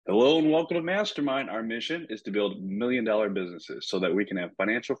Hello and welcome to Mastermind. Our mission is to build $1 million businesses so that we can have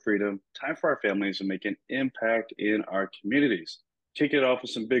financial freedom, time for our families, and make an impact in our communities. Kick it off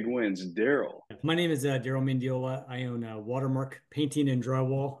with some big wins. Daryl. My name is Daryl Mendiola. I own Watermark Painting and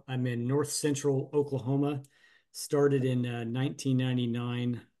Drywall. I'm in North Central Oklahoma. Started in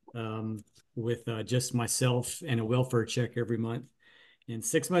 1999 with just myself and a welfare check every month. And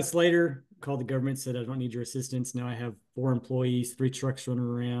 6 months later, called the government, said, I don't need your assistance. Now I have 4 employees, 3 trucks running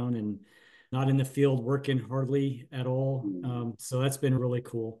around, and not in the field working hardly at all. So that's been really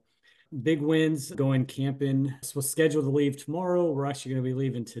cool. Big wins, going camping. So we're scheduled to leave tomorrow. We're actually going to be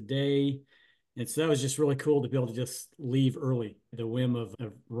leaving today. And so that was just really cool to be able to just leave early. The whim of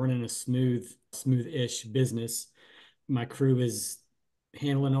running a smooth-ish business. My crew is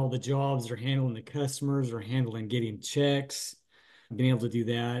handling all the jobs, or handling the customers, or handling getting checks, being able to do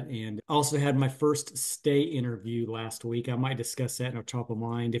that. And also had my first stay interview last week. I might discuss that in our top of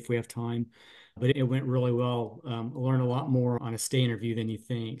mind if we have time, but it went really well. Learn a lot more on a stay interview than you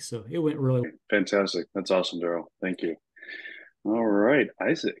think. So it went really well. Fantastic. That's awesome, Daryl. Thank you. All right,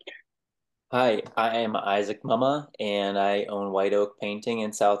 Isaac. Hi, I am Isaac Mumma, and I own White Oak Painting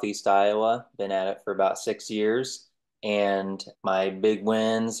in Southeast Iowa. Been at it for about 6 years. And my big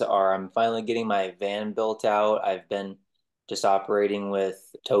wins are I'm finally getting my van built out. I've been just operating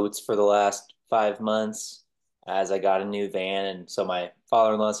with totes for the last 5 months as I got a new van. And so my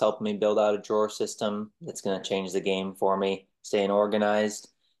father-in-law is helping me build out a drawer system that's going to change the game for me, staying organized.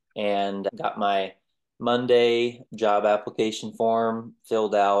 And got my Monday job application form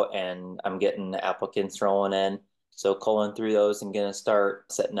filled out, and I'm getting the applicants rolling in. So culling through those and gonna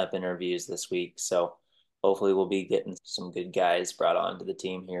start setting up interviews this week. So hopefully we'll be getting some good guys brought on to the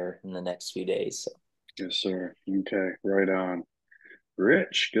team here in the next few days. So. Yes, sir. Okay, right on.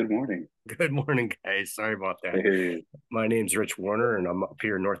 Rich, good morning. Good morning, guys. Sorry about that. Hey, My name's Rich Warner, and I'm up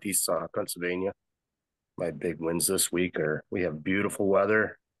here in Northeast Pennsylvania. My big wins this week are we have beautiful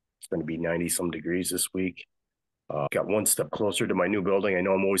weather. It's going to be 90 some degrees this week. Got one step closer to my new building. I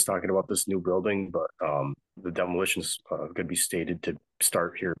know I'm always talking about this new building, but the demolition's going to be stated to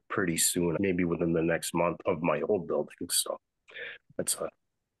start here pretty soon, maybe within the next month of my old building. So that's a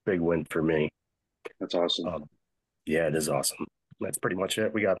big win for me. that's awesome. Yeah, it is awesome. That's pretty much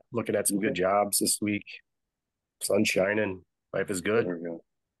it. We got looking at some good jobs this week. Sun shining. Life is good. There we go.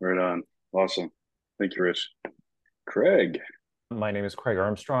 Right on. Awesome. Thank you, Rich. Craig. My name is Craig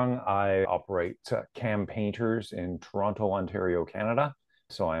Armstrong. I operate Cam Painters in Toronto, Ontario, Canada.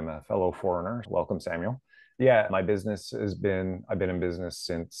 So I'm a fellow foreigner. Welcome, Samuel. Yeah, my business I've been in business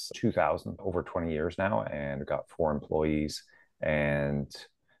since 2000, over 20 years now, and got 4 employees and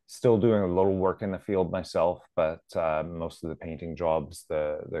still doing a little work in the field myself, but most of the painting jobs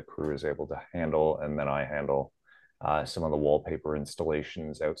the crew is able to handle, and then I handle some of the wallpaper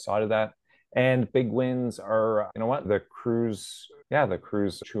installations outside of that. And big wins are, you know what, the crew's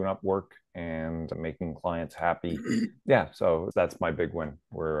chewing up work and making clients happy. Yeah, so that's my big win.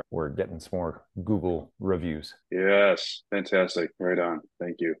 We're getting some more Google reviews. Yes, fantastic. Right on.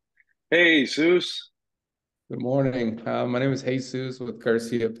 Thank you. Hey, Seuss. Good morning. My name is Jesus with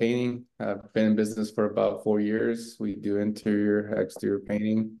Garcia Painting. I've been in business for about 4 years. We do interior, exterior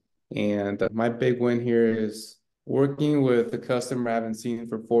painting. And my big win here is working with a customer I haven't seen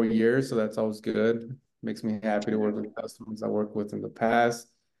for 4 years. So that's always good. Makes me happy to work with customers I worked with in the past.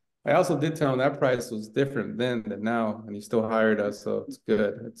 I also did tell him that price was different then than now, and he still hired us. So it's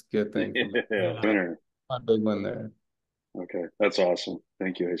good. It's a good thing for me. Yeah, winner. My big win there. Okay, that's awesome.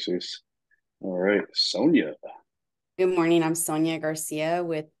 Thank you, Jesus. All right, Sonia. Good morning. I'm Sonia Garcia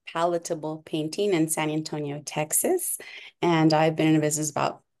with Palatable Painting in San Antonio, Texas. And I've been in business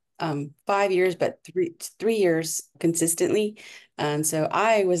about 5 years, but 3 years consistently. And so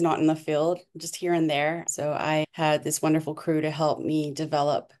I was not in the field, just here and there. So I had this wonderful crew to help me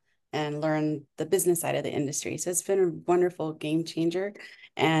develop and learn the business side of the industry. So it's been a wonderful game changer.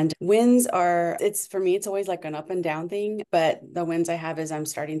 And wins are, it's for me, it's always like an up and down thing. But the wins I have is I'm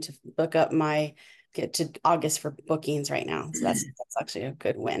starting to book up get to August for bookings right now. So that's actually a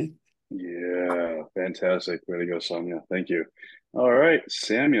good win. Yeah, fantastic. Way to go, Sonia. Thank you. All right,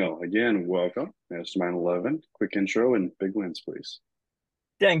 Samuel, again, welcome. Mastermind 11. Quick intro and big wins, please.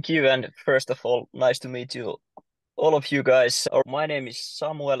 Thank you. And first of all, nice to meet you, all of you guys. My name is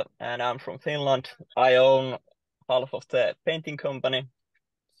Samuel and I'm from Finland. I own half of the painting company.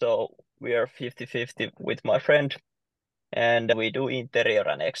 So we are 50-50 with my friend and we do interior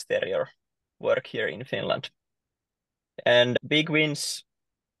and exterior work here in Finland. And big wins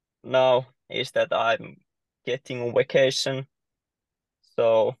now is that I'm getting on vacation.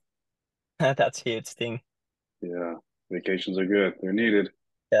 So that's a huge thing. Yeah, vacations are good. They're needed.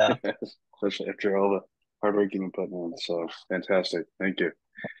 Yeah. Especially after all the hard work you've been putting in. So fantastic. Thank you.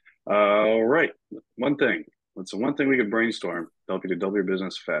 All right. One thing. What's the one thing we could brainstorm to help you to double your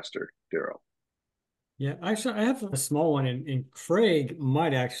business faster, Daryl? Yeah, actually, I have a small one, and Craig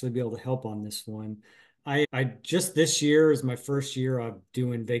might actually be able to help on this one. I just this year is my first year of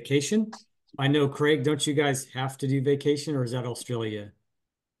doing vacation. I know, Craig, don't you guys have to do vacation, or is that Australia?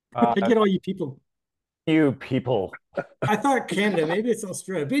 I Uh, get all you people. you people. I thought Canada, maybe it's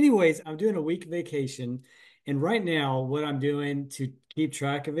Australia. But anyways, I'm doing a week vacation, and right now, what I'm doing to keep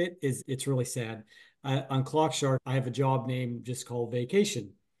track of it is it's really sad. On ClockShark, I have a job name just called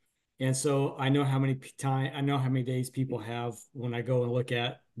vacation. And so I know how many time I know how many days people have when I go and look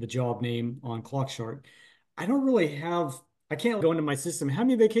at the job name on ClockShark. I don't really have, I can't go into my system. How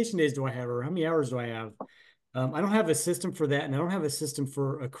many vacation days do I have, or how many hours do I have? I don't have a system for that, and I don't have a system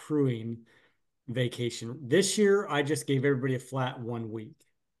for accruing vacation. This year, I just gave everybody a flat 1 week.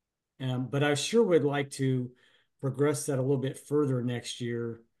 But I sure would like to progress that a little bit further next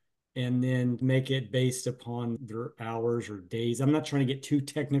year and then make it based upon their hours or days. I'm not trying to get too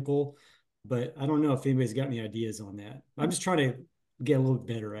technical, but I don't know if anybody's got any ideas on that. I'm just trying to get a little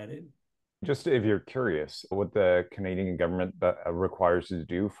better at it. Just if you're curious, what the Canadian government requires you to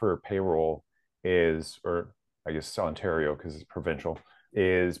do for payroll is, or I guess Ontario, because it's provincial,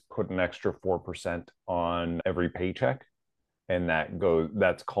 is put an extra 4% on every paycheck. And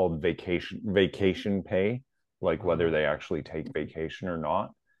that's called vacation pay, like whether they actually take vacation or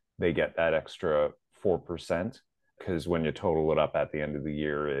not, they get that extra 4%, because when you total it up at the end of the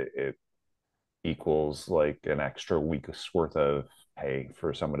year, it equals like an extra week's worth of pay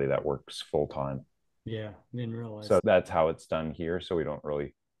for somebody that works full time. Yeah, didn't realize. So that's how it's done here. So we don't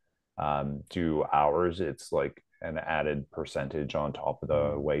really do hours. It's like an added percentage on top of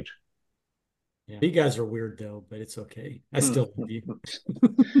the wage. Yeah. You guys are weird though, but it's okay. I still love you.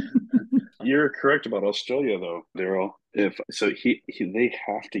 You're correct about Australia, though, Daryl. If so, they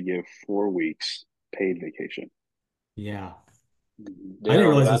have to give 4 weeks paid vacation. Yeah, I didn't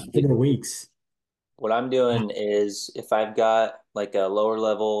Daryl, realize it was 4 weeks. what I'm doing is if I've got like a lower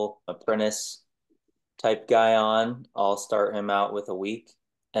level apprentice type guy on, I'll start him out with a week.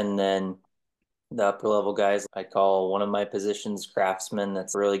 And then the upper level guys, I call one of my positions craftsman.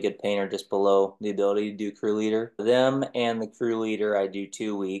 That's a really good painter just below the ability to do crew leader. Them and the crew leader, I do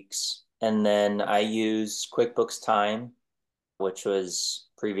 2 weeks. And then I use QuickBooks Time, which was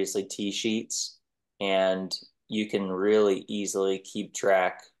previously T-Sheets. And you can really easily keep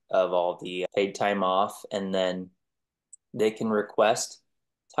track of all the paid time off. And then they can request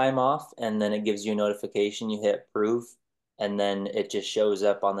time off, and then it gives you a notification. You hit approve, and then it just shows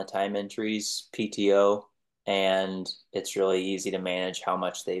up on the time entries, PTO, and it's really easy to manage how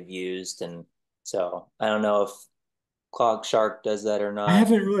much they've used. And so I don't know if ClockShark does that or I not.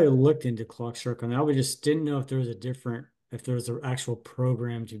 haven't really looked into ClockShark on that. We just didn't know if there was if there was an actual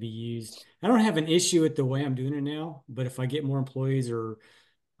program to be used. I don't have an issue with the way I'm doing it now, but if I get more employees or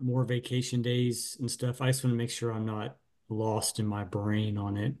more vacation days and stuff, I just want to make sure I'm not lost in my brain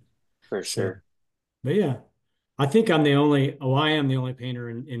on it. For So, sure. but yeah, I think I am the only painter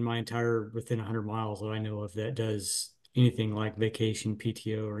in my entire within 100 miles that I know of that does anything like vacation,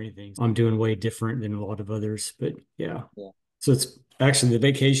 PTO, or anything. I'm doing way different than a lot of others, but yeah. Yeah. So it's actually the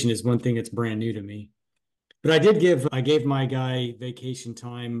vacation is one thing that's brand new to me. But I gave my guy vacation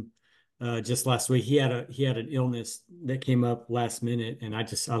time just last week. He had an illness that came up last minute, and I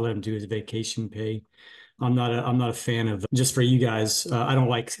let him do his vacation pay. I'm not a fan of just for you guys. I don't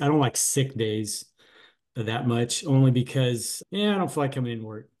like sick days that much, only because I don't feel like coming in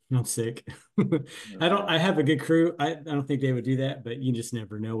work. I'm sick. I have a good crew. I don't think they would do that, but you just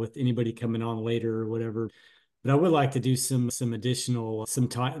never know with anybody coming on later or whatever. But I would like to do some additional some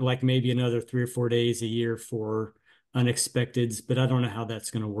time, like maybe another 3 or 4 days a year for unexpecteds, but I don't know how that's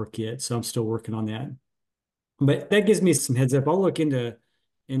going to work yet. So I'm still working on that. But that gives me some heads up. I'll look into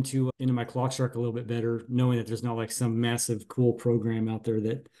my ClockShark a little bit better, knowing that there's not like some massive cool program out there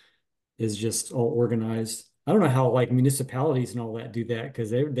that is just all organized. I don't know how like municipalities and all that do that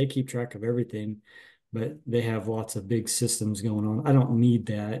because they keep track of everything, but they have lots of big systems going on. I don't need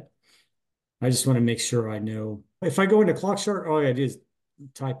that. I just want to make sure I know. If I go into ClockShark, all I gotta do is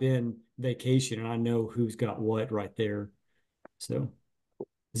type in vacation and I know who's got what right there. So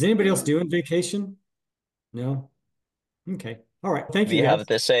is anybody else doing vacation? No? Okay. All right. Thank We you have guys.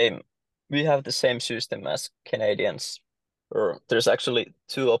 the same we have the same system as Canadians. Or there's actually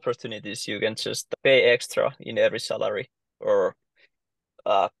two opportunities. You can just pay extra in every salary, or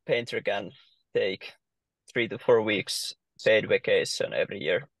a painter can take 3 to 4 weeks paid vacation every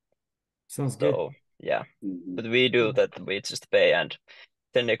year. Sounds good. So yeah, Mhm. but we do that. We just pay, and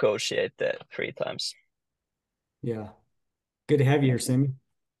then negotiate the 3 times. Yeah. Good to have you here, Sammy.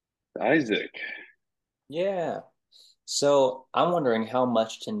 Isaac. Yeah. So I'm wondering how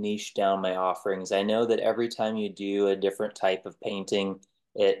much to niche down my offerings. I know that every time you do a different type of painting,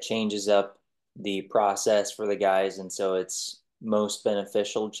 it changes up the process for the guys. And so it's most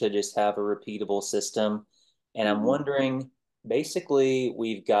beneficial to just have a repeatable system. And I'm wondering, basically,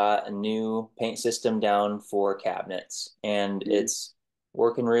 we've got a new paint system down for cabinets, and it's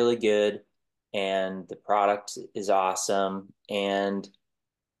working really good. And the product is awesome. And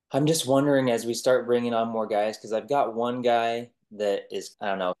I'm just wondering as we start bringing on more guys, because I've got one guy that is, I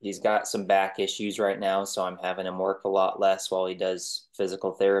don't know, he's got some back issues right now. So I'm having him work a lot less while he does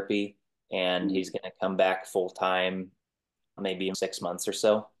physical therapy. And he's going to come back full time, maybe in 6 months or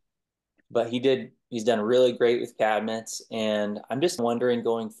so. But he's done really great with cabinets. And I'm just wondering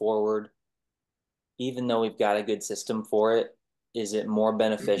going forward, even though we've got a good system for it, is it more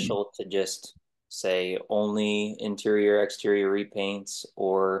beneficial to just say only interior, exterior repaints,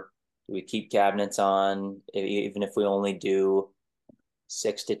 or do we keep cabinets on even if we only do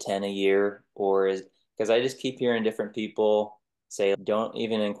 6 to 10 a year? Or is because I just keep hearing different people say don't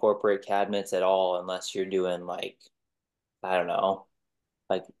even incorporate cabinets at all unless you're doing like, I don't know,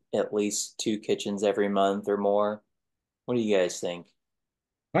 like at least 2 kitchens every month or more. What do you guys think?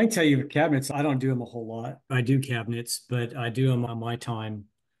 I can tell you cabinets, I don't do them a whole lot. I do cabinets, but I do them on my time.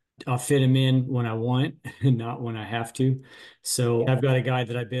 I'll fit them in when I want and not when I have to. So I've got a guy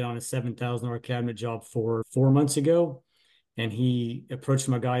that I bid on a $7,000 cabinet job for 4 months ago. And he approached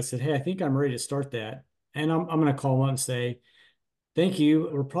my guy and said, "Hey, I think I'm ready to start that." And I'm going to call him up and say, "Thank you.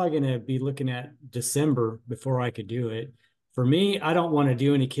 We're probably going to be looking at December before I could do it." For me, I don't want to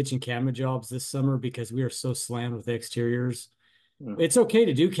do any kitchen cabinet jobs this summer because we are so slammed with exteriors. It's okay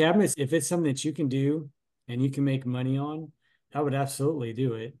to do cabinets if it's something that you can do and you can make money on. I would absolutely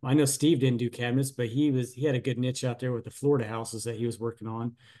do it. I know Steve didn't do cabinets, but he had a good niche out there with the Florida houses that he was working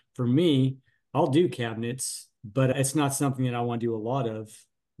on. For me, I'll do cabinets, but it's not something that I want to do a lot of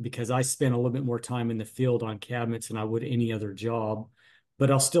because I spend a little bit more time in the field on cabinets than I would any other job.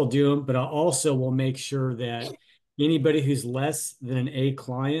 But I'll still do them, but I also will make sure that anybody who's less than an A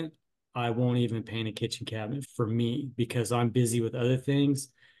client, I won't even paint a kitchen cabinet for me because I'm busy with other things.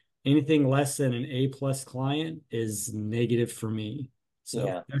 Anything less than an A plus client is negative for me. So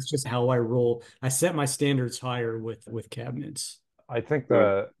Yeah. that's just how I roll. I set my standards higher with cabinets. I think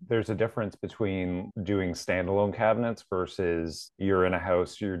there's a difference between doing standalone cabinets versus you're in a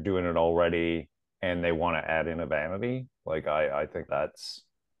house, you're doing it already, and they want to add in a vanity. Like I think that's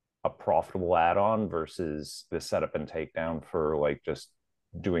a profitable add-on versus the setup and takedown for like just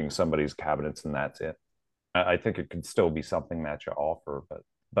doing somebody's cabinets and that's it. I think it could still be something that you offer,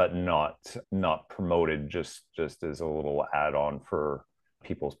 but not promoted just as a little add-on for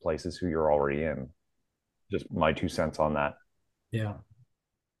people's places who you're already in. Just my 2 cents on that. Yeah.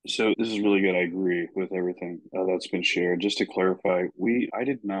 So this is really good. I agree with everything that's been shared. Just to clarify, I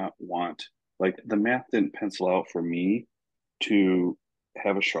did not want, like, the math didn't pencil out for me to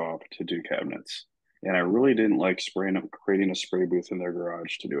have a shop to do cabinets. And I really didn't like creating a spray booth in their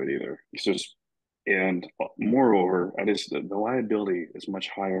garage to do it either. It's just, and moreover, the liability is much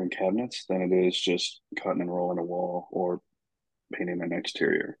higher in cabinets than it is just cutting and rolling a wall or painting an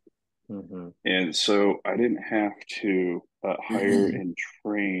exterior. And so I didn't have to hire and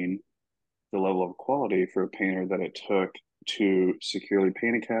train the level of quality for a painter that it took to securely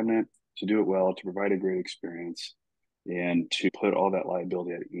paint a cabinet, to do it well, to provide a great experience, and to put all that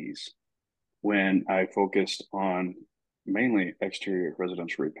liability at ease. When I focused on mainly exterior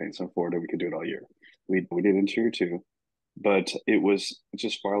residential repaints in Florida, we could do it all year. We did interior too, but it was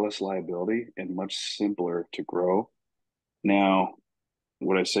just far less liability and much simpler to grow. Now,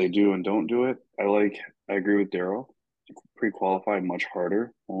 what I say do and don't do it, I agree with Daryl. Pre-qualify much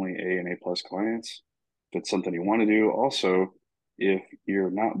harder, only A and A plus clients. If it's something you want to do, also, if you're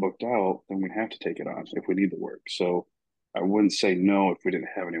not booked out, then we have to take it on if we need the work. So I wouldn't say no if we didn't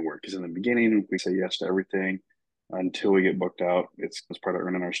have any work, because in the beginning we say yes to everything until we get booked out. It's part of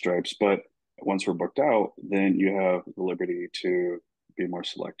earning our stripes. But once we're booked out, then you have the liberty to be more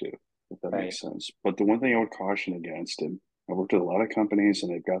selective, if that makes sense. But the one thing I would caution against, and I worked with a lot of companies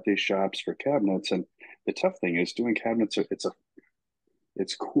and they've got these shops for cabinets, and the tough thing is doing cabinets.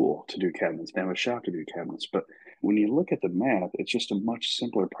 It's cool to do cabinets and have a shop to do cabinets, but when you look at the math, it's just a much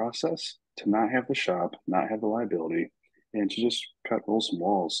simpler process to not have the shop, not have the liability, and to just cut, roll some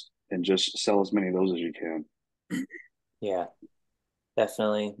walls and just sell as many of those as you can. Yeah,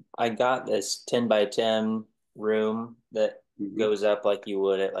 definitely. I got this 10 by 10 room that goes up like you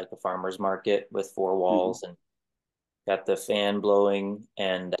would at like a farmer's market with 4 walls. And got the fan blowing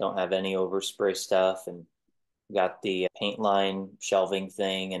and don't have any overspray stuff, and got the paint line shelving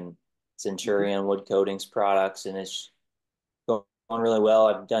thing and Centurion wood coatings products, and it's going really well.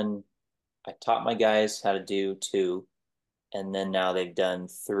 I taught my guys how to do two, and then now they've done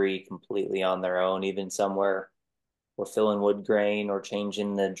three completely on their own. Even somewhere we're filling wood grain or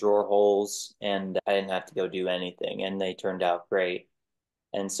changing the drawer holes, and I didn't have to go do anything, and they turned out great.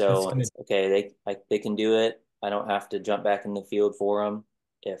 And so it's okay, they can do it. I don't have to jump back in the field for them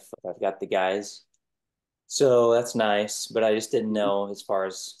if I've got the guys. So that's nice, but I just didn't know as far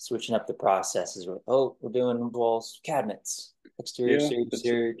as switching up the processes. We're doing walls, cabinets, exterior,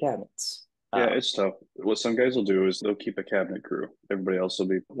 exterior cabinets. Yeah, it's tough. What some guys will do is they'll keep a cabinet crew. Everybody else will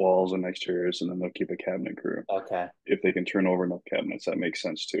be walls and exteriors, and then they'll keep a cabinet crew. Okay. If they can turn over enough cabinets, that makes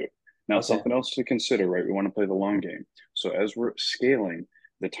sense too. Now, something else to consider, right? We want to play the long game. So as we're scaling,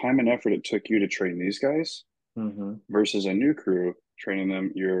 the time and effort it took you to train these guys versus a new crew, training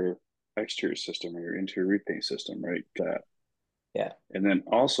them your exterior system or your interior repaint system, right? Yeah. And then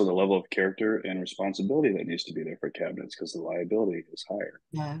also the level of character and responsibility that needs to be there for cabinets because the liability is higher.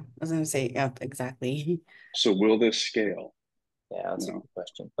 Yeah, I was going to say, yeah, exactly. So will this scale? Yeah, that's a good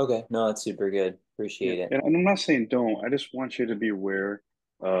question. Okay. No, that's super good. Appreciate it. And I'm not saying don't. I just want you to be aware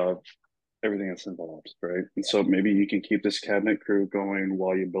of everything that's involved, right? And so maybe you can keep this cabinet crew going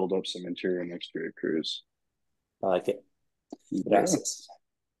while you build up some interior and exterior crews. I like it. Gracias.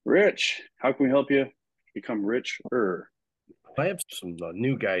 Rich, how can we help you become richer? I have some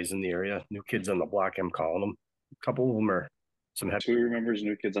new guys in the area, new kids on the block, I'm calling them. A couple of them are some Who remembers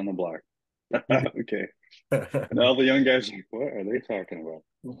New Kids on the Block? Okay. And all the young guys are like, what are they talking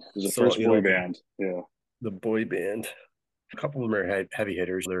about? There's a first boy band. Yeah. The boy band. A couple of them are heavy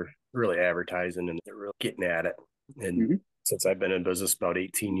hitters. They're really advertising and they're really getting at it. And since I've been in business about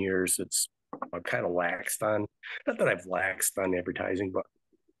 18 years, I've kind of laxed on, not that I've laxed on advertising, but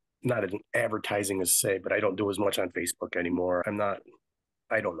not an advertising as say, but I don't do as much on Facebook anymore.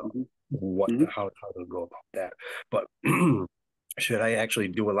 I don't know how to go about that. But should I actually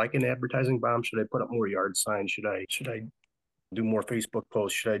do it like an advertising bomb? Should I put up more yard signs? Should I do more Facebook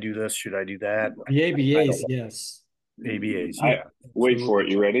posts? Should I do this? Should I do that? The ABAs, yes. ABAs, yeah. Wait for it.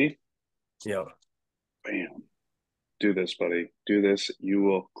 You ready? Yeah. Bam. Do this, buddy. Do this. You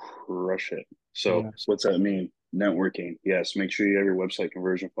will crush it. So what's that mean? Networking. Yes. Make sure you have your website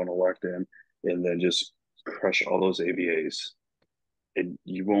conversion funnel locked in and then just crush all those ABAs. And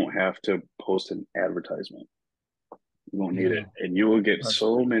you won't have to post an advertisement. You won't need it. And you will get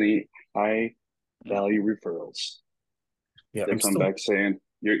so many high value referrals. Yeah. They come back saying,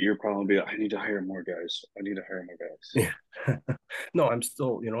 you're probably I need to hire more guys. I need to hire more guys. Yeah. No, I'm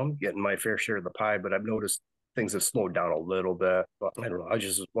still, I'm getting my fair share of the pie, but I've noticed things have slowed down a little bit. But I don't know. I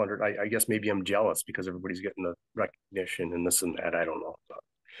just wondered, I guess maybe I'm jealous because everybody's getting the recognition and this and that. I don't know. But,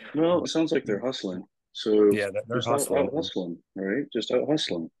 well, it sounds like they're hustling. So yeah, they're hustling. Out hustling, right? Just out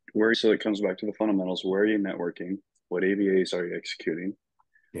hustling. So it comes back to the fundamentals. Where are you networking? What ABAs are you executing?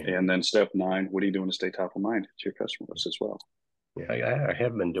 Yeah. And then step 9, what are you doing to stay top of mind to your customers as well? Yeah, I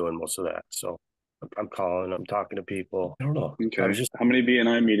have been doing most of that. So I'm calling, I'm talking to people. I don't know. Okay. How many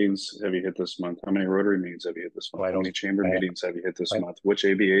BNI meetings have you hit this month? How many Rotary meetings have you hit this month? How many chamber meetings have you hit this month? Which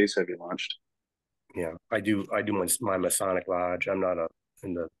ABAs have you launched? Yeah, I do my Masonic Lodge. I'm not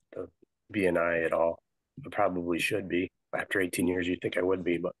in the BNI at all. I probably should be. After 18 years, you'd think I would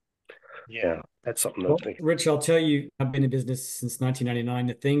be, but yeah, that's something to think. Rich, I'll tell you, I've been in business since 1999.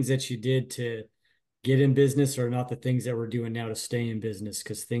 The things that you did to get in business are not the things that we're doing now to stay in business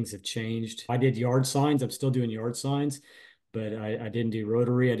because things have changed. I did yard signs. I'm still doing yard signs, but I didn't do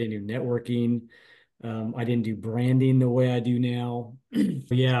Rotary. I didn't do networking. I didn't do branding the way I do now.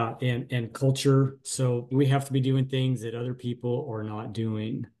 Yeah, and culture. So we have to be doing things that other people are not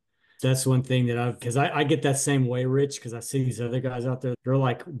doing. That's one thing that because I get that same way, Rich, because I see these other guys out there. They're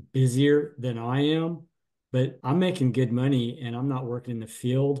like busier than I am, but I'm making good money and I'm not working in the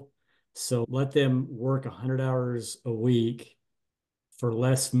field. So let them work 100 hours a week for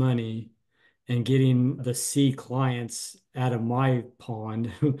less money and getting the C clients out of my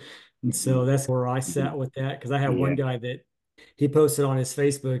pond. And so that's where I sat with that because I had one guy that he posted on his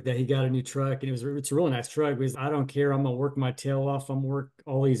Facebook that he got a new truck and it's a really nice truck because I don't care. I'm gonna work my tail off. I'm gonna work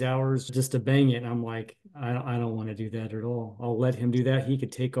all these hours just to bang it. And I'm like, I don't want to do that at all. I'll let him do that. He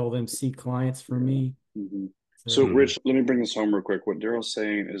could take all them C clients for me. So Rich, let me bring this home real quick. What Daryl's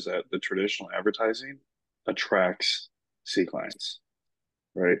saying is that the traditional advertising attracts C clients,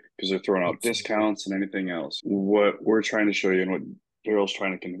 right? Because they're throwing out discounts and anything else. What we're trying to show you and what Daryl's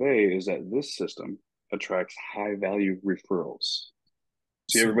trying to convey is that this system attracts high value referrals.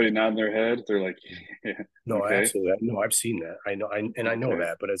 See everybody nodding their head. They're like, yeah, No, okay. absolutely. No, I've seen that. I know, I know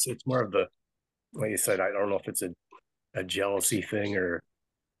that, but it's more of the, like you said, I don't know if it's a jealousy thing or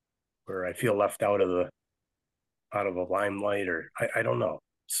I feel left out of a limelight, or I don't know.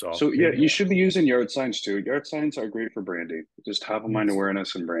 So So yeah, maybe you should be using yard signs too. Yard signs are great for branding, just top of mind Yes.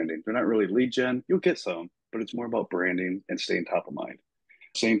 awareness and branding. They're not really lead gen. You'll get some, but it's more about branding and staying top of mind.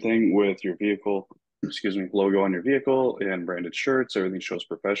 Same thing with your vehicle, excuse me, logo on your vehicle and branded shirts. Everything shows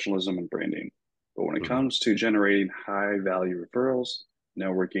professionalism and branding. But when it Mhm. comes to generating high value referrals,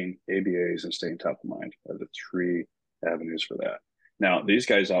 networking, ABAs, and staying top of mind are the three avenues for that. Now, these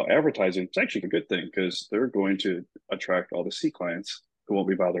guys out advertising, it's actually a good thing because they're going to attract all the C clients who won't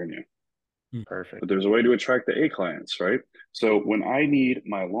be bothering you. Perfect. But there's a way to attract the A clients, right? So when I need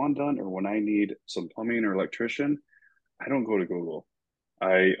my lawn done or when I need some plumbing or electrician, I don't go to Google.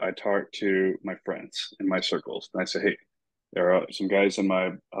 I talk to my friends in my circles and I say, hey, there are some guys in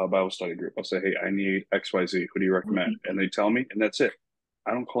my Bible study group. I'll say, hey, I need XYZ. Who do you recommend? And they tell me, and that's it.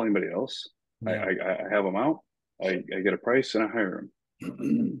 I don't call anybody else. Yeah. I have them out. I get a price and I hire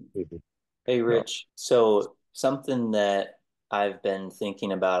them. Hey, Rich. So something that I've been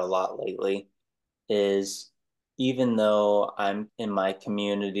thinking about a lot lately is even though I'm in my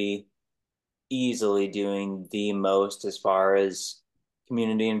community easily doing the most as far as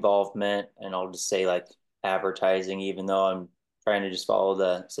community involvement, and I'll just say like advertising, even though I'm trying to just follow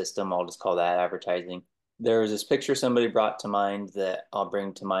the system, I'll just call that advertising. There was this picture somebody brought to mind that I'll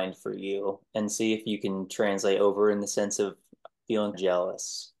bring to mind for you and see if you can translate over in the sense of feeling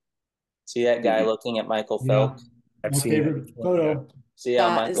jealous. See that guy looking at Michael Yeah. Phelps? I've My seen it. favorite photo. See how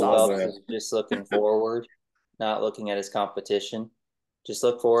That is Michael Phelps awesome. is just looking forward, not looking at his competition? Just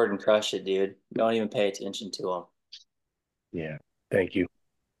look forward and crush it, dude. Don't even pay attention to him. Yeah. Thank you.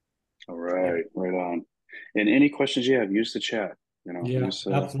 All right, right on. And any questions you have, use the chat. Yeah,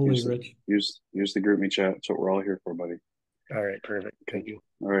 absolutely, Rich. Use the group me chat. That's what we're all here for, buddy. All right. Perfect. Thank you.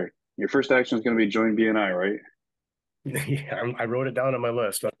 All right. Your first action is going to be join BNI, right? Yeah, I wrote it down on my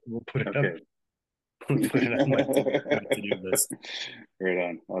list. We'll put it Okay. up. We'll put it on my to-do list. Right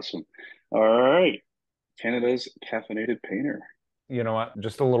on. Awesome. All right. Canada's caffeinated painter. You know what?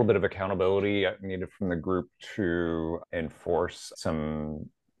 Just a little bit of accountability needed from the group to enforce some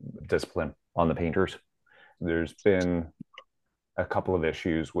discipline on the painters. There's been a couple of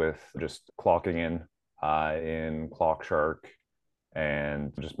issues with just clocking in Clock Shark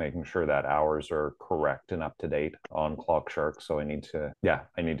and just making sure that hours are correct and up to date on Clock Shark. So I need to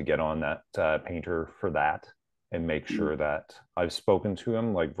get on that painter for that and make sure that I've spoken to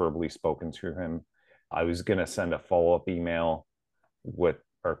him, like verbally spoken to him. I was going to send a follow-up email with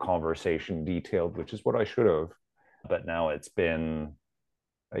our conversation detailed, which is what I should have. But now it's been,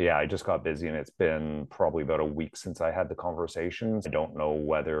 I just got busy and it's been probably about a week since I had the conversations. I don't know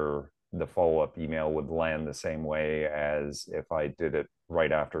whether the follow-up email would land the same way as if I did it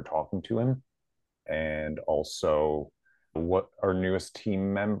right after talking to him. And also, what our newest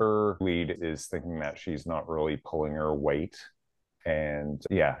team member lead is thinking that she's not really pulling her weight. And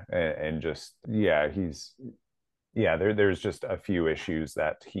there's just a few issues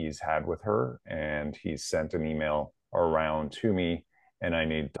that he's had with her, and he's sent an email around to me, and I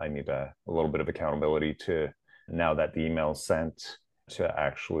need a little bit of accountability to, now that the email's sent, to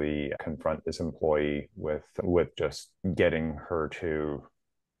actually confront this employee with just getting her to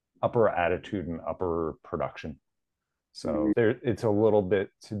upper attitude and upper production. So it's a little bit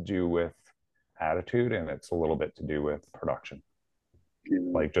to do with attitude, and it's a little bit to do with production.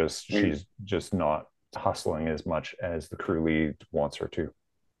 Like she's just not hustling as much as the crew lead wants her to.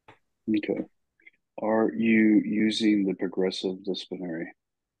 Okay. Are you using the progressive disciplinary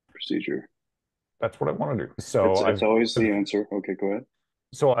procedure? That's what I want to do. So it's always the answer. Okay, go ahead.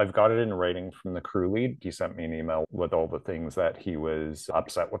 So I've got it in writing from the crew lead. He sent me an email with all the things that he was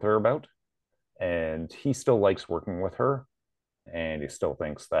upset with her about. And he still likes working with her. And he still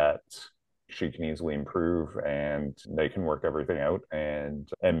thinks that she can easily improve and they can work everything out and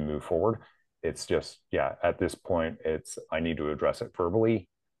move forward. It's just, at this point, I need to address it verbally.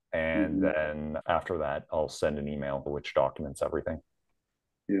 And then after that, I'll send an email which documents everything.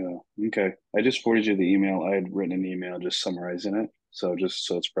 Yeah. Okay. I just forwarded you the email. I had written an email just summarizing it. So just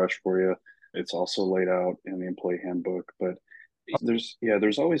so it's fresh for you. It's also laid out in the employee handbook, but there's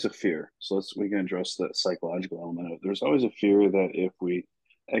always a fear. So we can address the psychological element of it. There's always a fear that if we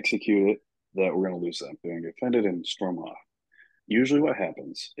execute it, that we're going to lose them. They're going to get offended and storm off. Usually what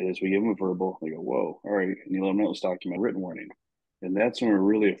happens is we give them a verbal, they go, whoa, all right. And you let them know it's documented, written warning. And that's when we're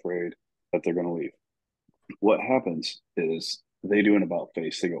really afraid that they're going to leave. What happens is they do an about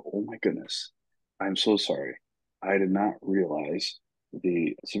face. They go, oh my goodness, I'm so sorry. I did not realize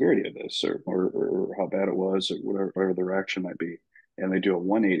the severity of this or how bad it was or whatever the reaction might be. And they do a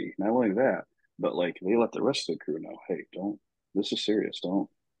 180. Not only that, but like they let the rest of the crew know, hey, don't, this is serious. Don't,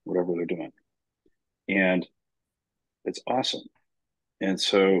 whatever they're doing. And it's awesome. And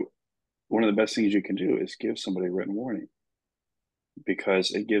so one of the best things you can do is give somebody a written warning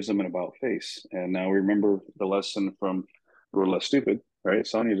because it gives them an about face. And now remember the lesson from Grow Less Stupid, right?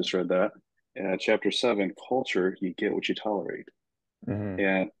 Sonia just read that. Chapter 7, culture, you get what you tolerate. Mm-hmm.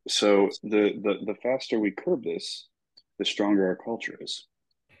 And so the faster we curb this, the stronger our culture is.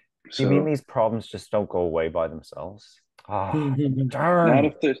 So, you mean these problems just don't go away by themselves? Oh, darn. Not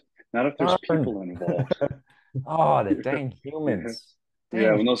if there's people involved. Oh, the dang humans.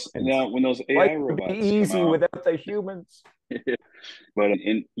 Yeah, when those AI robots be easy come out, without the humans. But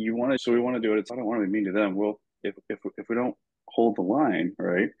we want to do it. I don't want to be mean to them. Well, if we don't hold the line,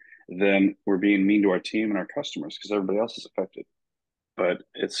 right, then we're being mean to our team and our customers because everybody else is affected. But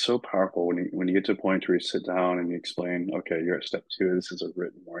it's so powerful when you get to a point where you sit down and you explain, okay, you're at step 2. This is a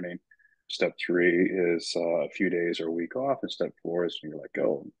written warning. Step 3 is a few days or a week off, and step 4 is when you're like,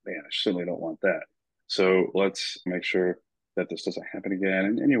 oh man, I certainly don't want that. So let's make sure that this doesn't happen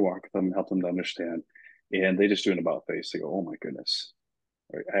again. And you walk with them, help them to understand. And they just do an about face. They go, oh my goodness,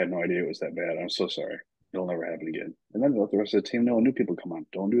 I had no idea it was that bad. I'm so sorry. It'll never happen again. And then let the rest of the team know. New people come on.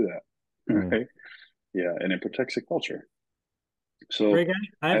 Don't do that. Right? Yeah. And it protects the culture. So, Craig,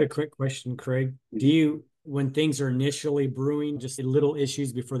 I have a quick question, Craig. Do you, when things are initially brewing, just little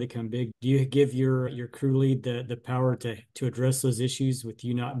issues before they come big, do you give your crew lead the power to address those issues with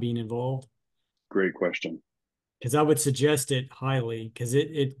you not being involved? Great question. Because I would suggest it highly, because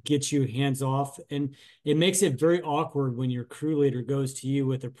it gets you hands off, and it makes it very awkward when your crew leader goes to you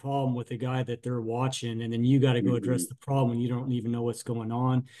with a problem with a guy that they're watching, and then you got to go address the problem and you don't even know what's going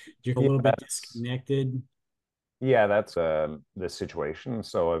on. You're a little bit disconnected. Yeah, that's the situation.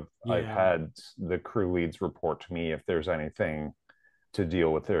 So I've had the crew leads report to me if there's anything to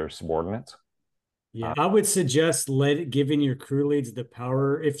deal with their subordinates. Yeah, I would suggest giving your crew leads the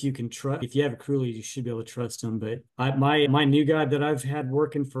power if you can trust. If you have a crew lead, you should be able to trust them. But my new guy that I've had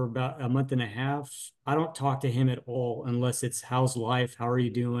working for about a month and a half, I don't talk to him at all unless it's how's life, how are you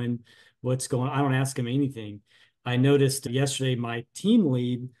doing, what's going on. I don't ask him anything. I noticed yesterday my team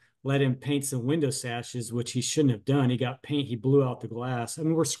lead let him paint some window sashes, which he shouldn't have done. He got paint, he blew out the glass. I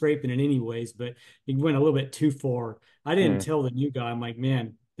mean, we're scraping it anyways, but he went a little bit too far. I didn't tell the new guy. I'm like,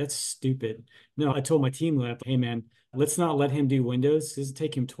 man, that's stupid. No, I told my team lead, hey man, let's not let him do windows. It'll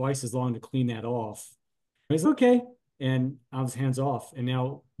take him twice as long to clean that off. He's okay. And I was hands off. And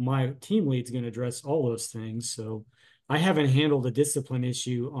now my team lead's going to address all those things. So I haven't handled a discipline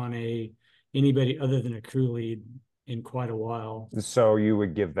issue on anybody other than a crew lead in quite a while. So you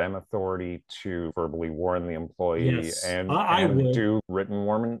would give them authority to verbally warn the employee and would do written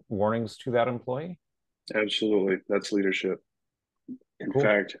warnings to that employee? Absolutely. That's leadership. In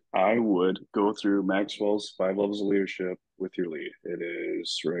fact, I would go through Maxwell's 5 levels of leadership with your lead. It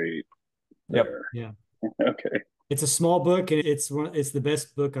is right there. Yeah. Okay. It's a small book, and it's the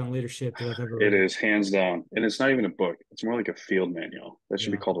best book on leadership that I've ever read. It is hands down. And it's not even a book. It's more like a field manual. That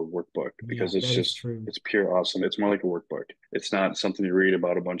should be called a workbook because it's pure awesome. It's more like a workbook. It's not something you read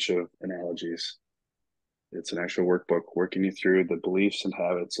about a bunch of analogies. It's an actual workbook working you through the beliefs and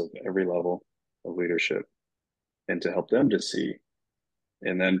habits of every level of leadership and to help them to see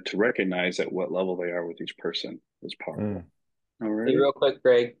and then to recognize at what level they are with each person is powerful. All right. Hey, real quick,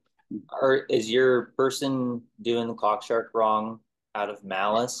 Greg, is your person doing the clock shark wrong out of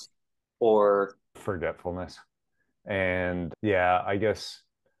malice or forgetfulness? And yeah, I guess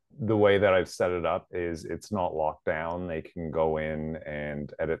the way that I've set it up is it's not locked down. They can go in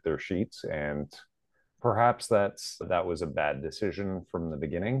and edit their sheets, and perhaps that was a bad decision from the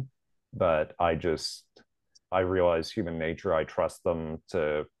beginning, but I realize human nature. I trust them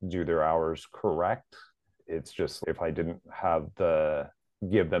to do their hours correct. It's just if I didn't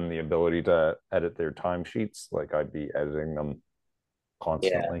give them the ability to edit their timesheets, like I'd be editing them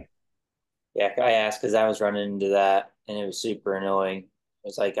constantly. Yeah, I asked because I was running into that and it was super annoying. It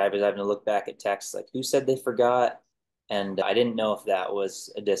was like I was having to look back at texts like, who said they forgot? And I didn't know if that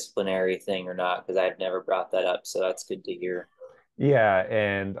was a disciplinary thing or not because I've never brought that up. So that's good to hear. Yeah,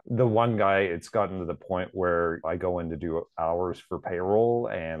 and the one guy, it's gotten to the point where I go in to do hours for payroll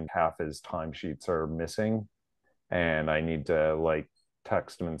and half his timesheets are missing. And I need to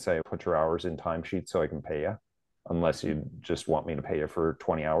text him and say, put your hours in timesheets so I can pay you, unless you just want me to pay you for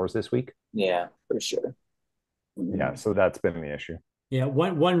 20 hours this week. Yeah, for sure. Yeah, so that's been the issue. Yeah,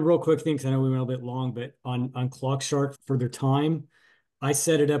 one real quick thing, because I know we went a bit long, but on ClockShark for their time, I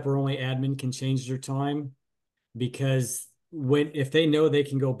set it up where only admin can change their time, because if they know they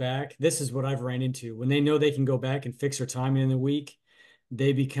can go back, this is what I've ran into. When they know they can go back and fix their timing in the week,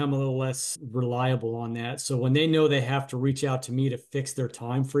 they become a little less reliable on that. So when they know they have to reach out to me to fix their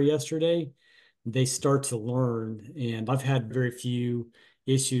time for yesterday, they start to learn. And I've had very few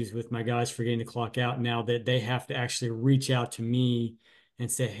issues with my guys forgetting to clock out now that they have to actually reach out to me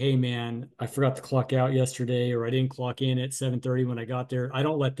and say, hey man, I forgot to clock out yesterday, or I didn't clock in at 7:30 when I got there. I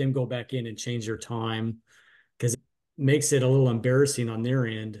don't let them go back in and change their time because it makes it a little embarrassing on their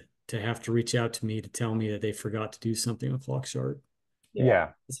end to have to reach out to me to tell me that they forgot to do something with clock sharp. Yeah.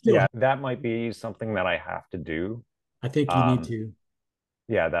 Still, Yeah. That might be something that I have to do. I think you need to.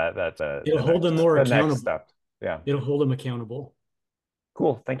 Yeah, that's It'll hold them more the next accountable. step. Yeah. It'll hold them accountable.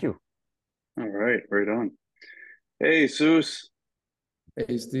 Cool. Thank you. All right, right on. Hey, Seuss.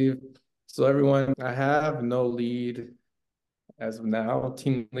 Hey, Steve. So everyone, I have no lead as of now,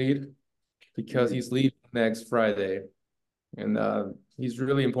 team lead, because he's leaving next Friday. And he's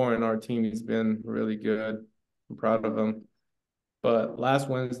really important in our team. He's been really good. I'm proud of him. But last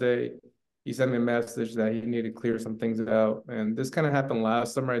Wednesday, he sent me a message that he needed to clear some things out. And this kind of happened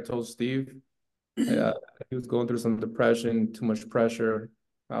last summer. I told Steve he was going through some depression, too much pressure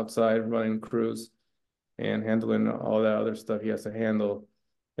outside running crews and handling all that other stuff he has to handle.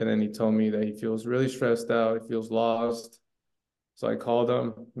 And then he told me that he feels really stressed out. He feels lost. So I called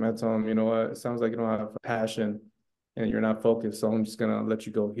him and I told him, you know what, it sounds like you don't have passion and you're not focused. So I'm just going to let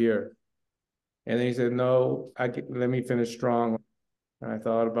you go here. And then he said, no, let me finish strong. And I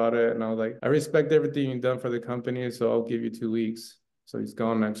thought about it and I was like, I respect everything you've done for the company. So I'll give you 2 weeks. So he's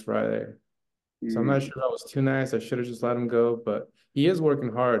gone next Friday. So I'm not sure if I was too nice. I should have just let him go, but he is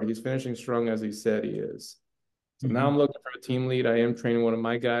working hard. He's finishing strong as he said he is. So now I'm looking for a team lead. I am training one of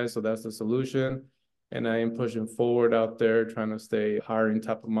my guys, so that's the solution. And I am pushing forward out there, trying to stay hiring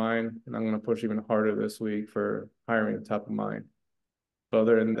top of mind. And I'm going to push even harder this week for hiring top of mind. But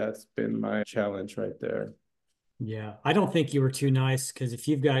other than that's been my challenge right there. Yeah, I don't think you were too nice because if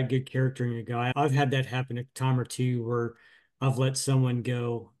you've got a good character in your guy, I've had that happen a time or two where I've let someone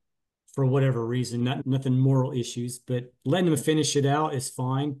go for whatever reason, nothing moral issues, but letting them finish it out is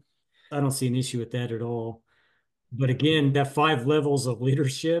fine. I don't see an issue with that at all. But again, that 5 levels of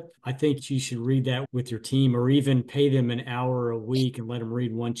leadership, I think you should read that with your team or even pay them an hour a week and let them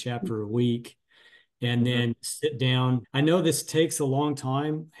read one chapter a week and then sit down. I know this takes a long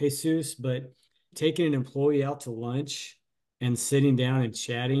time, Jesus, but taking an employee out to lunch and sitting down and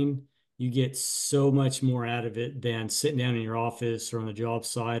chatting, you get so much more out of it than sitting down in your office or on the job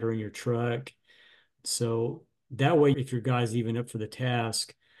site or in your truck. So that way, if your guy's even up for the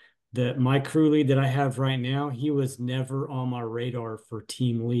task, that my crew lead that I have right now, he was never on my radar for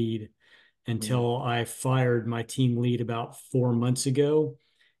team lead until I fired my team lead about 4 months ago.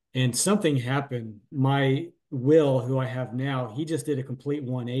 And something happened. My Will, who I have now, he just did a complete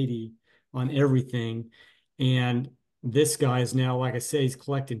 180 on everything. And this guy is now, like I said, he's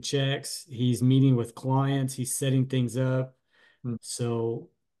collecting checks, he's meeting with clients, he's setting things up. So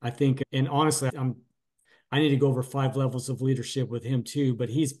I think, and honestly, I need to go over 5 levels of leadership with him too, but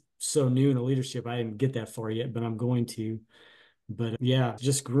he's so new in the leadership. I didn't get that far yet, but I'm going to. But yeah,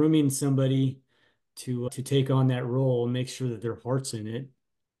 just grooming somebody to take on that role and make sure that their heart's in it,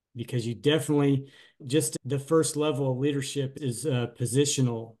 because you definitely just the first level of leadership is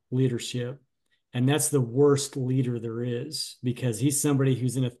positional leadership. And that's the worst leader there is because he's somebody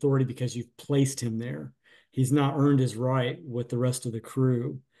who's in authority because you've placed him there. He's not earned his right with the rest of the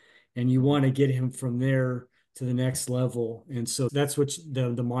crew. And you want to get him from there to the next level. And so that's what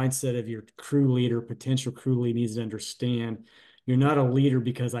the mindset of your crew leader, potential crew lead needs to understand. You're not a leader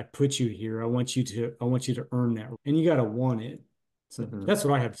because I put you here. I want you to earn that. And you got to want it. So that's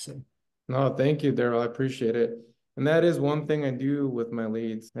what I have to say. No, thank you, Daryl. I appreciate it. And that is one thing I do with my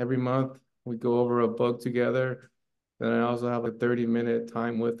leads. Every month we go over a book together. Then I also have a 30-minute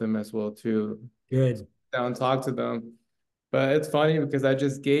time with them as well too. Good. Down, talk to them. But it's funny because I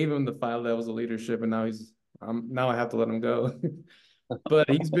just gave him the 5 levels of leadership, and now I have to let him go. But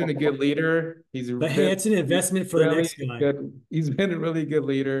he's been a good leader. But hey, it's an investment for the next guy. He's been a really good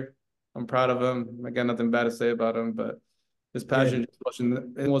leader. I'm proud of him. I got nothing bad to say about him, but his passion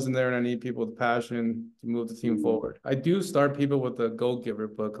wasn't there, and I need people with passion to move the team forward. I do start people with the Go Giver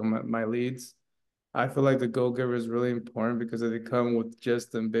book on my leads. I feel like the Go Giver is really important because if they come with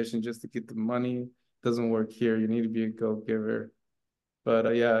just ambition, just to get the money, doesn't work here. You need to be a Go Giver.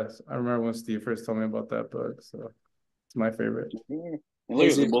 But yeah, I remember when Steve first told me about that book, so it's my favorite. Look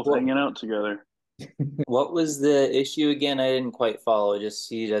at them both hanging out together. What was the issue again? I didn't quite follow. Just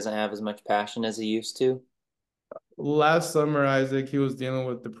he doesn't have as much passion as he used to. Last summer, Isaac, he was dealing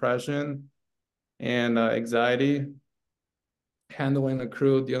with depression and anxiety. handling a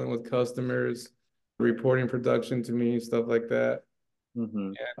crew, dealing with customers, reporting production to me, stuff like that.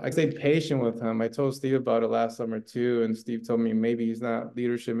 Mm-hmm. I stayed patient with him. I told Steve about it last summer too, and Steve told me maybe he's not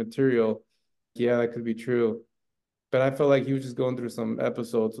leadership material. Yeah, that could be true. But I felt like he was just going through some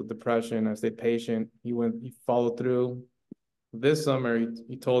episodes with depression. I stayed patient. He followed through. This summer,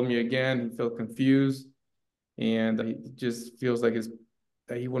 he told me again, he felt confused, and he just feels like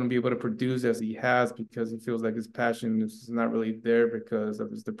that he wouldn't be able to produce as he has because he feels like his passion is not really there because of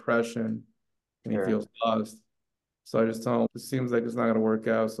his depression, and he feels lost. So I just told him, it seems like it's not going to work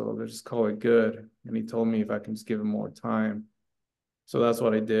out, so let's just call it good. And he told me if I can just give him more time. So that's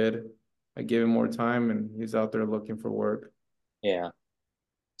what I did. I gave him more time, and he's out there looking for work. Yeah.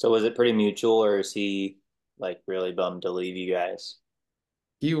 So was it pretty mutual, or is he like really bummed to leave you guys?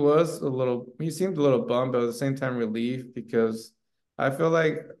 He seemed a little bummed, but at the same time relieved because I feel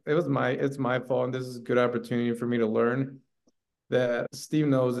like it's my fault, and this is a good opportunity for me to learn that Steve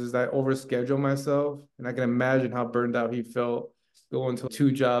knows is that I overschedule myself, and I can imagine how burned out he felt going to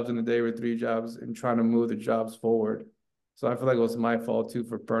 2 jobs in a day or 3 jobs and trying to move the jobs forward. So I feel like it was my fault too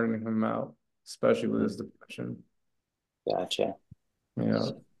for burning him out, especially with his depression. Gotcha.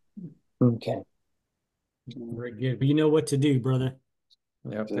 Yeah. Okay. Very good. But you know what to do, brother.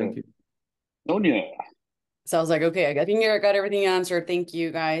 Yeah. Thank you. Sonia. So I was like, okay, I think I got everything answered. Thank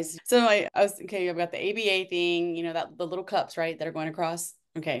you, guys. So I was okay. I've got the ABA thing, that the little cups, right, that are going across.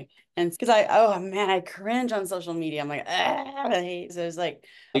 Okay, and because oh man, I cringe on social media. I'm like, I hate. So it's like,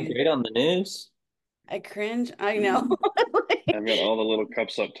 Be great on the news. I cringe. I know. I've got all the little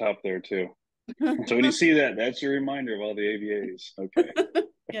cups up top there too. So when you see that, that's your reminder of all the ABAs. Okay.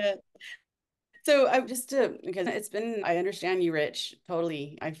 Yeah. So I just because I understand you, Rich.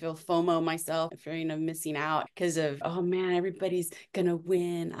 Totally. I feel FOMO myself, feeling of missing out because of, oh man, everybody's gonna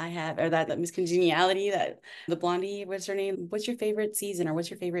win. Or that miscongeniality that the blondie, what's her name? What's your favorite season or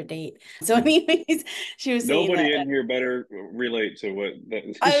what's your favorite date? So anyways, she was saying Nobody that in here better relate to what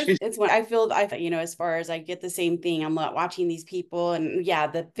that it's when I feel as far as I get the same thing. I'm not watching these people, and yeah,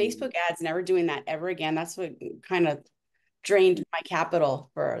 the Facebook ads, never doing that ever again. That's what kind of drained my capital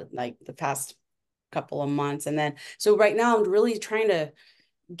for like the past couple of months. And then, so right now I'm really trying to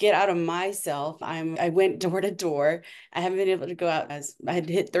get out of myself. I went door to door. I haven't been able to go out as I had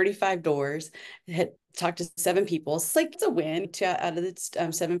hit 35 doors, had talked to 7 people. It's a win. 2 out of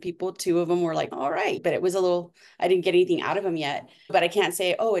the 7 people, 2 of them were like, all right, but it was I didn't get anything out of them yet, but I can't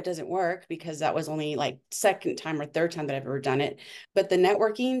say, oh, it doesn't work because that was only like second time or third time that I've ever done it. But the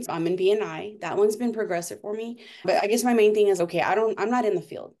networking, I'm in BNI. That one's been progressive for me. But I guess my main thing is, okay, I'm not in the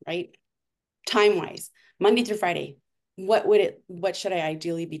field, right? Time-wise, Monday through Friday, what should I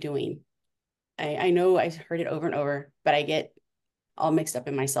ideally be doing? I know I've heard it over and over, but I get all mixed up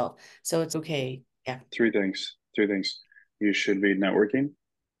in myself. So it's okay. Yeah. Three things. You should be networking,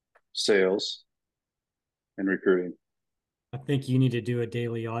 sales, and recruiting. I think you need to do a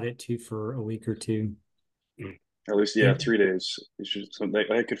daily audit too for a week or two. At least, 3 days.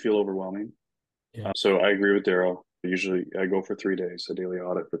 That could feel overwhelming. Yeah. So I agree with Daryl. Usually I go for 3 days, a daily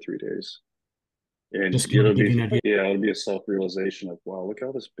audit for 3 days. And it'll be a self-realization of, wow, look at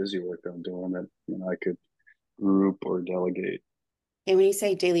all this busy work I'm doing that I could group or delegate. And when you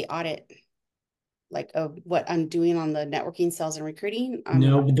say daily audit, like of what I'm doing on the networking, sales, and recruiting?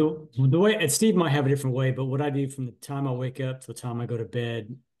 No, the way, and Steve might have a different way, but what I do from the time I wake up to the time I go to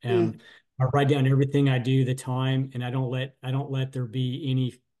bed, I write down everything I do, the time, and I don't let there be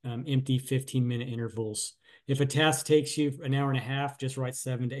any empty 15-minute intervals. If a task takes you an hour and a half, just write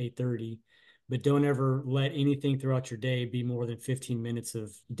 7 to 8:30. But don't ever let anything throughout your day be more than 15 minutes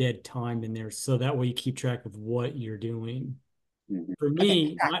of dead time in there. So that way you keep track of what you're doing. Mm-hmm. For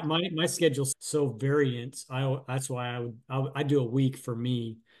me, my schedule's so variant. That's why I do a week for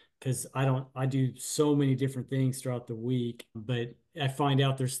me because I do so many different things throughout the week, but I find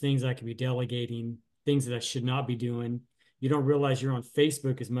out there's things I could be delegating, things that I should not be doing. You don't realize you're on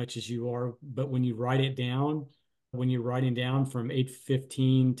Facebook as much as you are, but when you write it down, when you're writing down from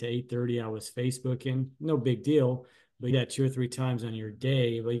 8:15 to 8:30, I was Facebooking, no big deal, but you got 2 or 3 times on your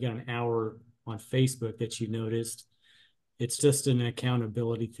day, but you got an hour on Facebook that you noticed. It's just an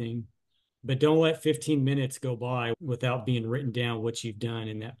accountability thing. But don't let 15 minutes go by without being written down what you've done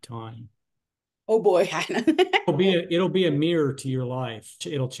in that time. Oh boy. It'll be a mirror to your life.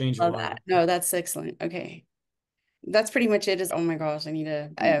 It'll change your life. No, that's excellent. Okay. That's pretty much it. Oh my gosh, I need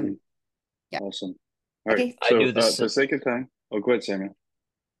to yeah. Awesome. All right. Okay. So I do this. for the sake of time, go ahead, Samuel.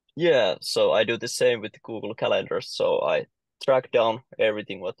 Yeah, so I do the same with Google Calendar. So I track down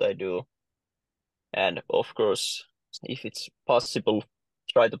everything what I do. And of course, if it's possible,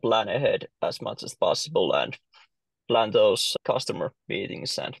 try to plan ahead as much as possible and plan those customer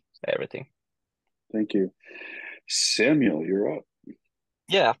meetings and everything. Thank you. Samuel, you're up.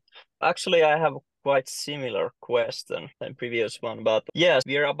 Yeah, actually, I have a quite similar question than previous one, but yes,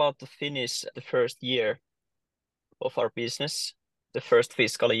 we are about to finish the first year of our business, the first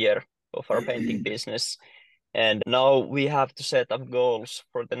fiscal year of our painting business. And now we have to set up goals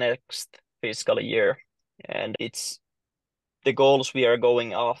for the next fiscal year. And it's the goals we are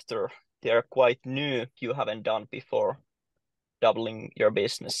going after. They are quite new. You haven't done before doubling your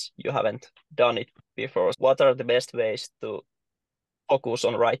business. You haven't done it before. What are the best ways to focus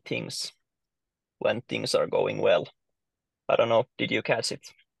on right things when things are going well? I don't know. Did you catch it?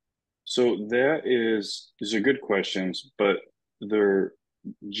 So these are good questions, but they're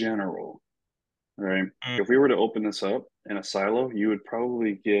general, right? If we were to open this up in a silo, you would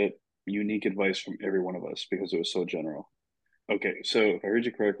probably get unique advice from every one of us because it was so general. Okay, so if I heard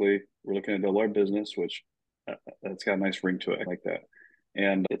you correctly, we're looking at double our business, which that's got a nice ring to it. I like that.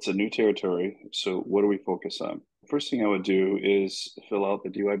 And it's a new territory. So what do we focus on? First thing I would do is fill out the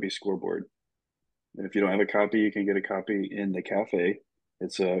DYB scoreboard. And if you don't have a copy, you can get a copy in the cafe.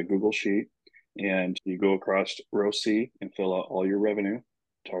 It's a Google Sheet, and you go across row C and fill out all your revenue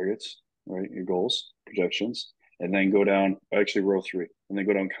targets, right? Your goals, projections, and then go down, actually row 3, and then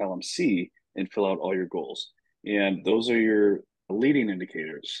go down column C and fill out all your goals. And those are your leading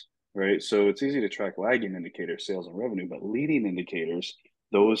indicators, right? So it's easy to track lagging indicators, sales and revenue, but leading indicators,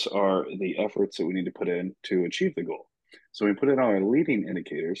 those are the efforts that we need to put in to achieve the goal. So we put in our leading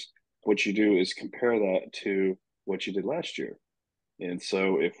indicators. What you do is compare that to what you did last year. And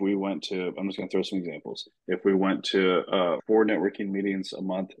so if we went to, I'm just going to throw some examples. If we went to 4 networking meetings a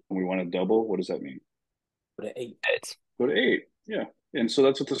month and we want to double, what does that mean? Go to 8. Go to 8. Yeah. And so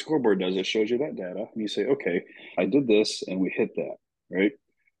that's what the scoreboard does. It shows you that data and you say, okay, I did this and we hit that, right?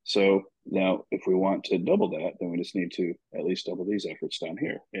 So now if we want to double that, then we just need to at least double these efforts down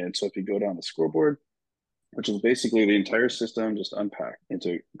here. And so if you go down the scoreboard, which is basically the entire system just unpacked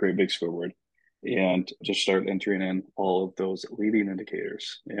into a great big scoreboard, and just start entering in all of those leading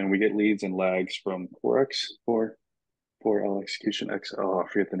indicators. And we get leads and lags from 4L execution X. Oh, I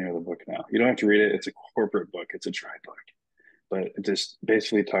forget the name of the book now. You don't have to read it. It's a corporate book. It's a dry book, but it just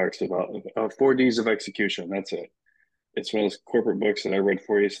basically talks about 4Ds of execution. That's it. It's one of those corporate books that I read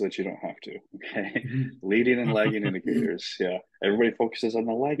for you so that you don't have to. Okay. Leading and lagging indicators. Yeah. Everybody focuses on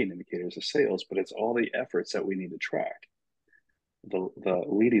the lagging indicators of sales, but it's all the efforts that we need to track, the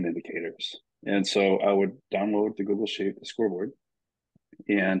leading indicators. And so I would download the Google Sheet, the scoreboard,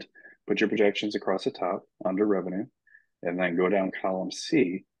 and put your projections across the top under revenue, and then go down column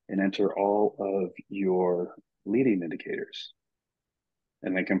C and enter all of your leading indicators,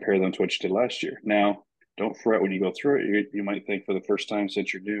 and then compare them to what you did last year. Now, don't fret when you go through it. You might think for the first time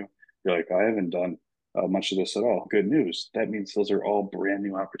since you're new, you're like, I haven't done much of this at all. Good news. That means those are all brand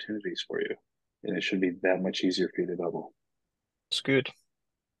new opportunities for you, and it should be that much easier for you to double. It's good.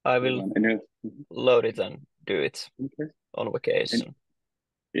 I will load it and do it on vacation.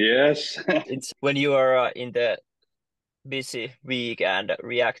 Yes. It's when you are in the busy week and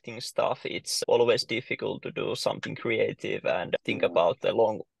reacting stuff, it's always difficult to do something creative and think about the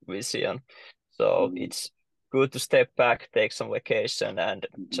long vision. So it's good to step back, take some vacation, and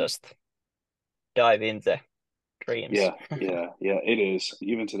just dive in the dreams. Yeah, it is.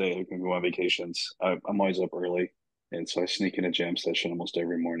 Even today, I can go on vacations. I'm always up early, and so I sneak in a jam session almost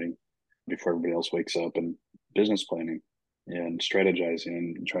every morning before everybody else wakes up, and business planning and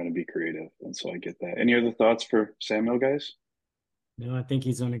strategizing and trying to be creative. And so I get that. Any other thoughts for Samuel, guys? No, I think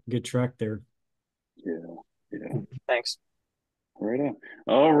he's on a good track there. Yeah. Thanks. Right on.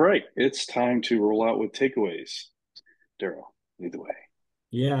 All right. It's time to roll out with takeaways. Daryl, lead the way.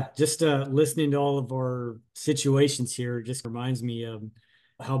 Yeah, just listening to all of our situations here just reminds me of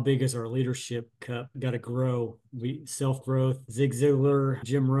how big is our leadership cup got to grow. Self-growth, Zig Ziglar,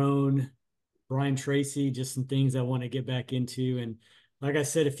 Jim Rohn, Brian Tracy, just some things I want to get back into. And like I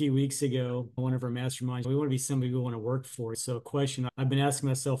said a few weeks ago, one of our masterminds, we want to be somebody we want to work for. So a question I've been asking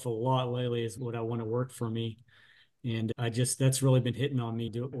myself a lot lately is would I want to work for me? And that's really been hitting on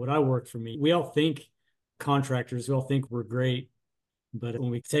me. Would I work for me? We all think contractors, we all think we're great. But when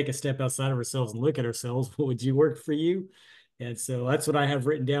we take a step outside of ourselves and look at ourselves, would you work for you? And so that's what I have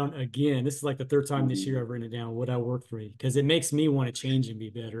written down again. This is like the third time this year I've written it down. Would I work for me? Because it makes me want to change and be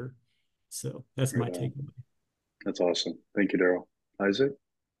better. So that's my takeaway. That's awesome. Thank you, Daryl. Isaac?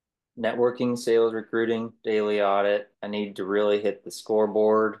 Networking, sales, recruiting, daily audit. I need to really hit the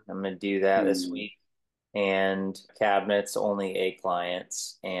scoreboard. I'm going to do that this week. And cabinets, only A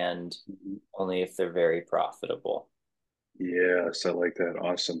clients and only if they're very profitable. Yes, I like that.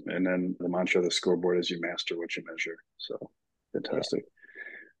 Awesome. And then the mantra of the scoreboard is you master what you measure. So fantastic.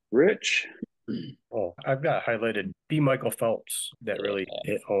 Rich. Oh, I've got highlighted B. Michael Phelps. That really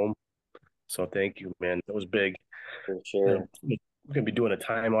hit home. So thank you, man. That was big. For sure. I'm gonna be doing a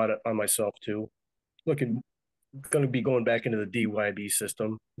time audit on myself too. Gonna be going back into the DYB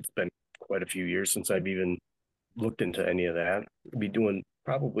system. It's been quite a few years since I've even looked into any of that.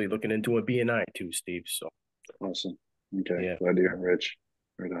 Probably looking into a BNI too, Steve. So Awesome. Okay. yeah. Glad to hear it, Rich.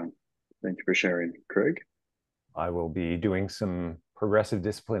 Right on. Thank you for sharing. Craig? I will be doing some progressive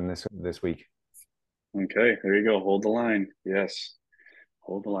discipline this week. Okay, there you go. Hold the line. Yes.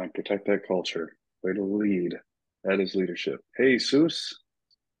 Hold the line. Protect that culture. Way to lead. That is leadership. Hey, Seuss.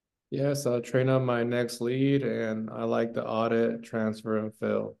 Yes, I'll train up my next lead, and I like the audit, transfer, and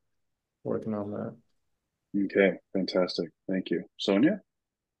fill. Working on that. Okay, fantastic. Thank you. Sonia?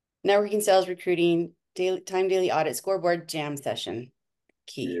 Networking, sales, recruiting, daily audit, scoreboard, jam session.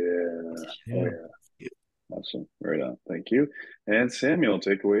 Key. Yeah. Oh, yeah. Awesome. Right on. Thank you. And Samuel,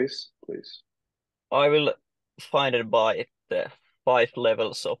 takeaways, please. I will find it by the 5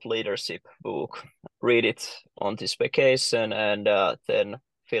 Levels of Leadership book. Read it on this vacation and then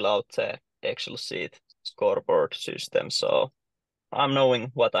fill out the Excel sheet scoreboard system. So I'm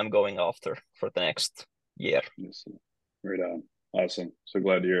knowing what I'm going after for the next year. Yes. Right on. Awesome. So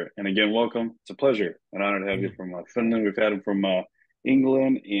glad to hear it. And again, welcome. It's a pleasure. An honor to have you from Finland. We've had him from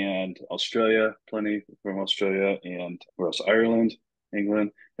England and Australia, plenty from Australia and where else? Ireland,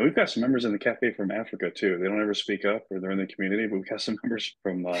 England. And we've got some members in the cafe from Africa too. They don't ever speak up or they're in the community, but we've got some members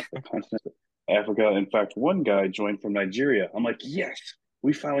from the continent of Africa. In fact, one guy joined from Nigeria. I'm like, yes,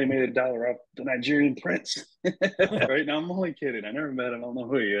 we finally made $1 off the Nigerian prince. Right now, I'm only kidding. I never met him. I don't know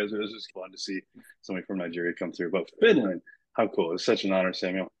who he is. It was just fun to see somebody from Nigeria come through. But Finland, how cool. It's such an honor,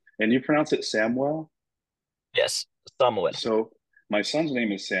 Samuel. And you pronounce it Samwell? Yes, Samuel. So my son's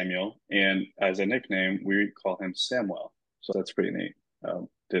name is Samuel, and as a nickname, we call him Samwell. So that's pretty neat.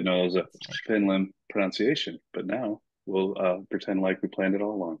 Didn't know it was a Finland pronunciation, but now we'll pretend like we planned it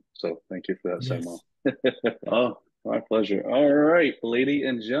all along. So thank you for that, Samuel. Oh, my pleasure. All right, ladies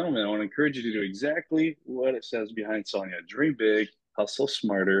and gentlemen, I want to encourage you to do exactly what it says behind Sonia. Dream big, hustle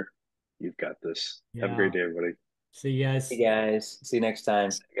smarter. You've got this. Have a great day, everybody. See you guys. Hey guys. See you next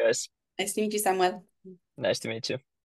time. See you guys. Nice to meet you, Samuel. Nice to meet you.